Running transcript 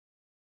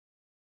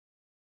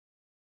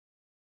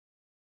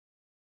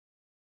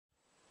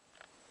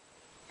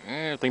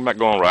thinking about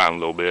going riding a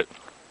little bit.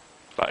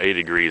 It's about 80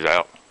 degrees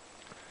out.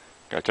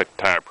 Gotta check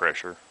the tire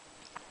pressure.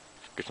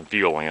 Get some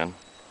fuel in.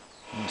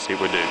 Let's see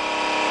what we do.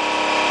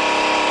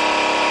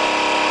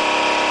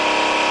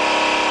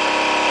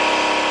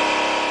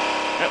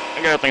 Yep,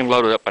 I got everything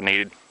loaded up I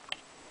needed.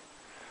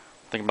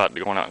 Thinking about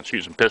going out and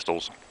shoot some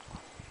pistols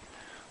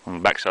on the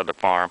backside of the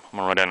farm. I'm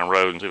gonna run down the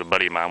road and see if a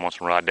buddy of mine wants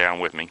to ride down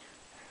with me.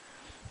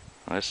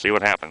 Let's see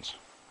what happens.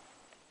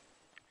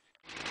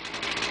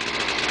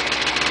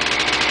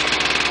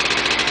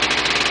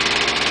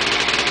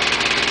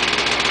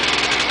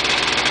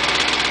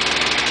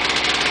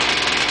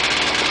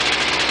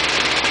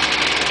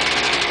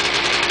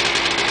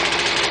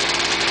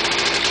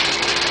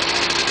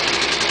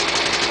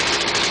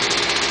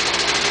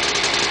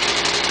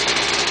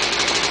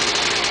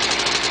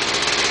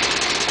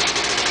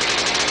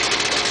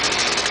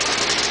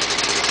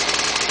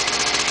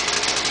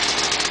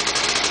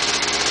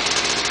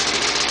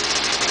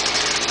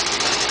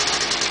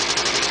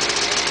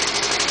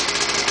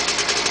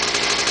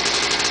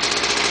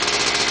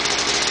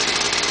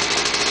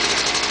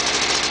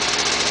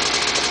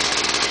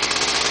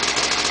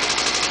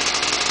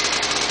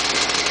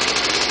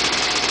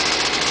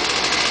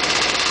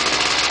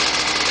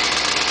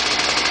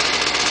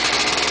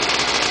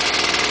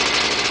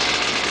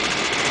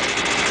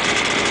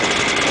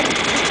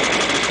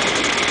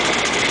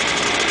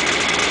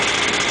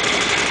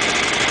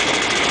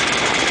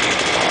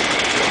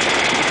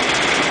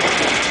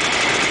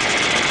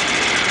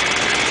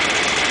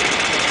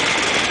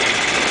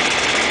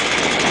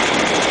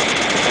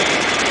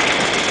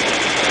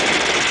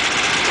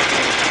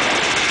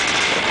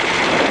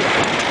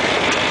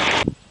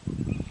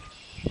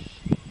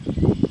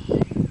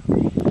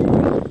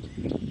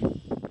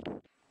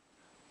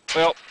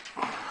 Well,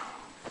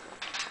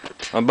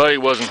 my buddy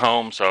wasn't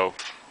home, so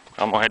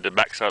I'm gonna head to the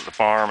backside of the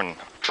farm and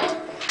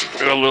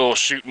do a little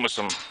shooting with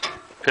some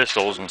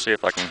pistols and see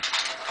if I can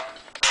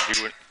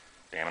do it.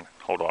 Damn it,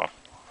 hold on.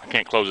 I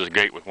can't close this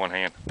gate with one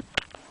hand.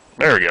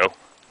 There we go.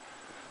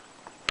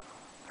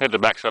 Head to the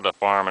backside of the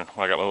farm and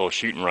I got my little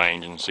shooting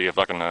range and see if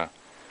I can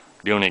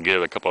do any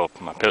good with a couple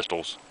of my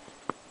pistols.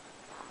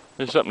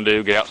 There's something to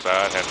do, get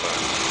outside, have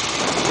fun.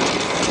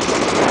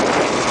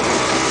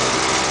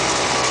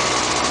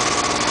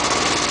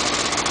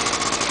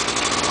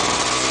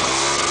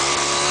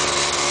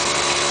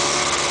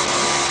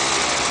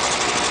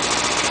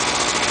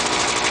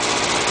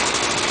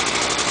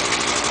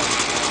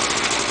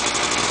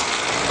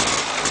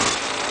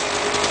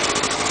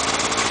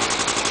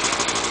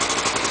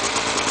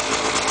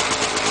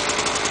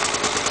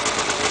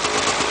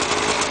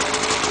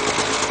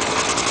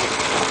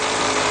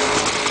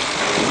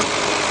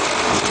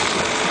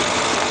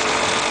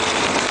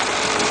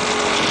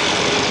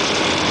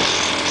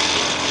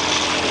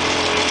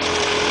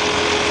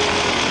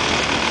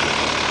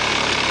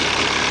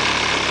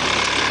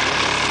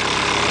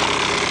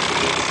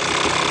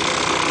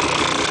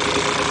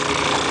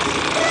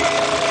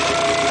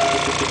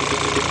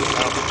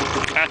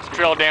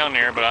 Trail down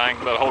there, but I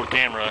ain't about to hold the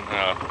camera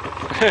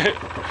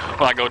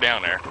when I go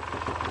down there.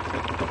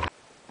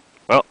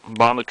 Well,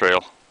 bottom of the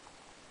trail.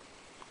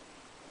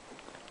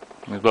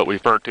 This is what we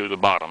refer to the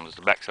bottom. This is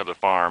the backside of the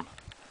farm,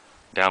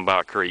 down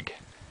by a creek.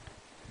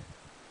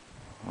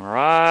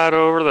 Right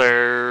over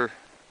there.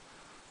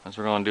 That's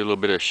where we're going to do a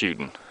little bit of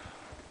shooting.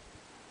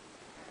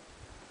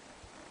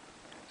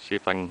 See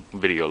if I can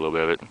video a little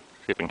bit of it. See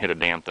if I can hit a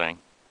damn thing.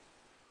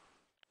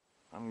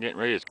 I'm getting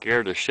ready to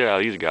scare the shit out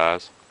of these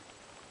guys.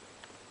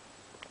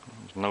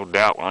 There's no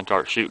doubt when I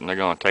start shooting they're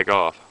going to take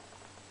off.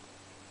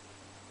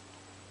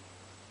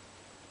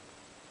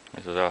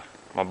 This is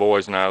my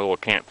boys and I, a little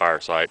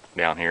campfire site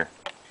down here.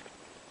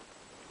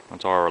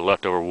 That's all our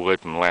leftover wood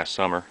from last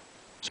summer,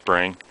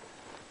 spring.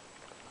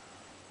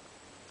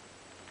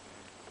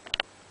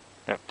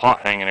 That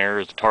pot hanging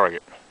there is the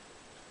target.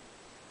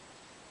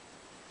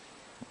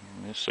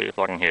 Let's see if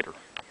I can hit her.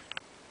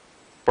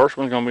 First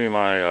one's going to be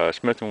my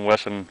Smith &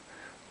 Wesson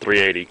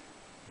 380.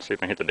 Let's see if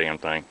I can hit the damn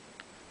thing.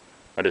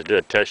 I just did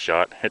a test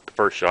shot, hit the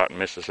first shot and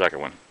missed the second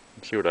one.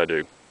 Let's see what I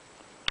do.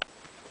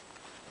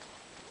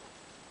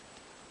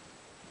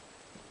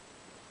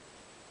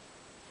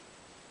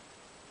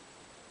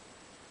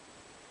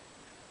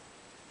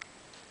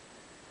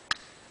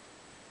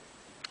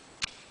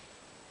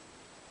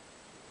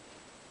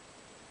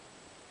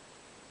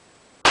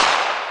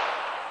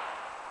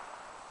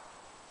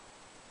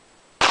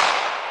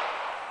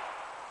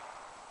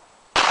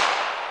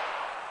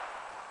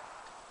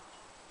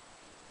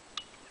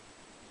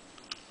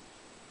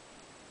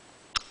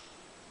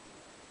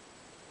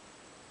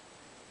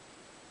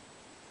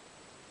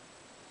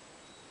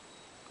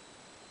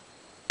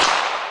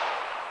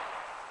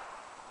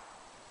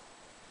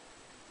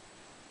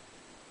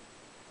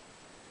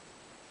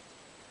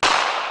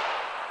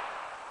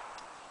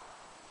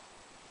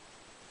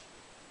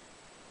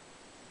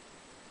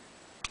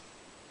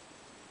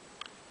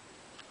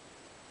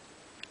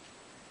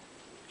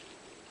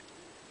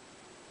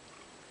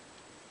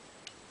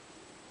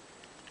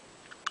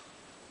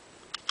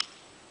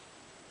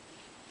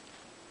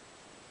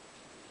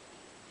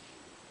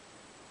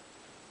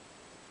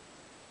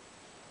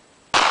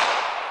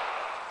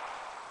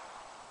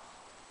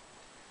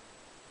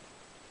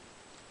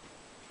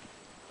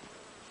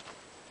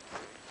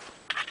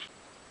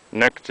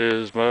 Next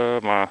is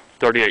my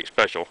 38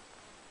 special.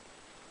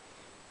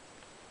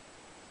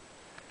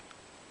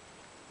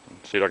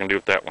 Let's see what I can do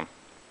with that one.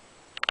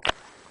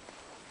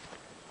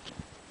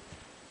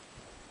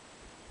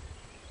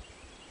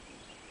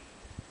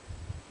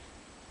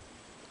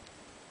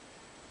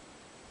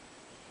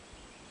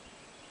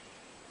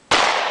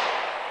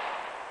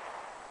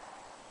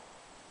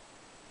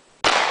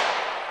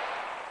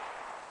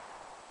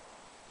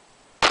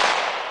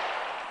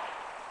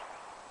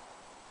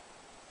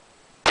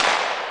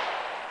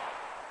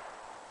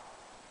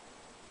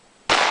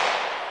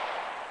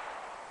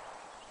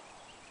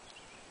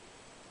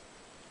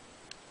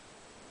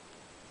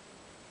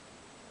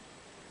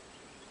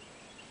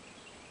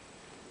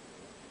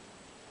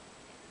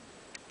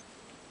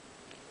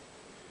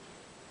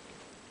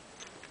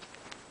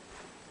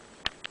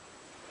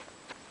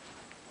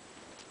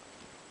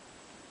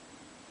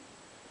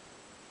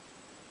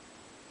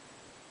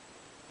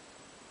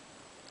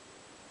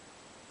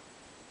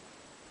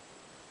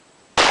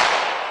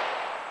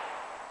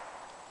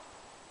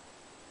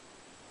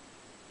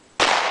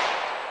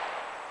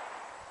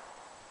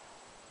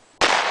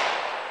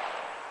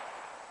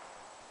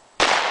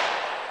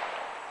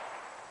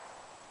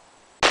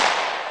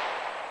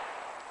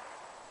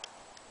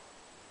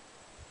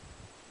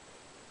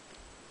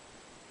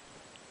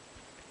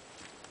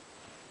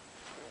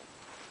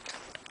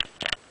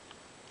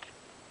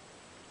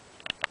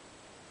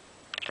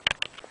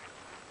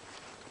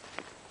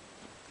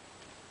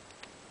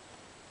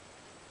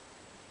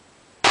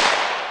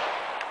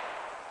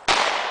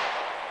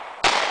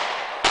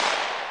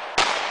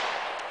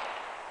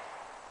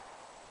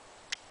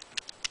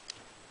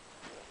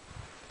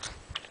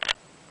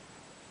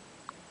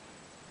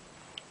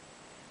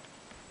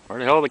 Where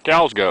the hell did the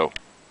cows go?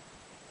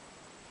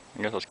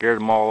 I guess I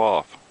scared them all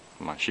off.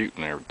 My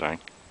shooting and everything.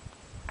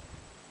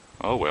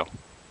 Oh well.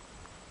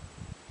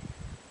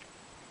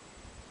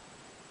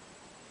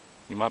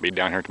 You might be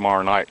down here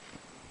tomorrow night.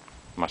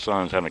 My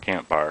son's having a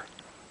campfire.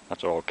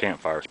 That's our old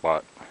campfire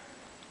spot.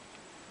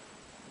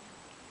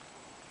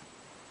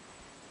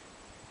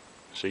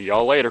 See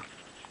y'all later.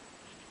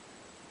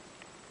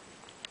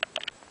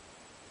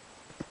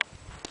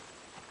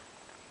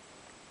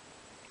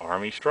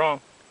 Army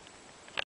strong.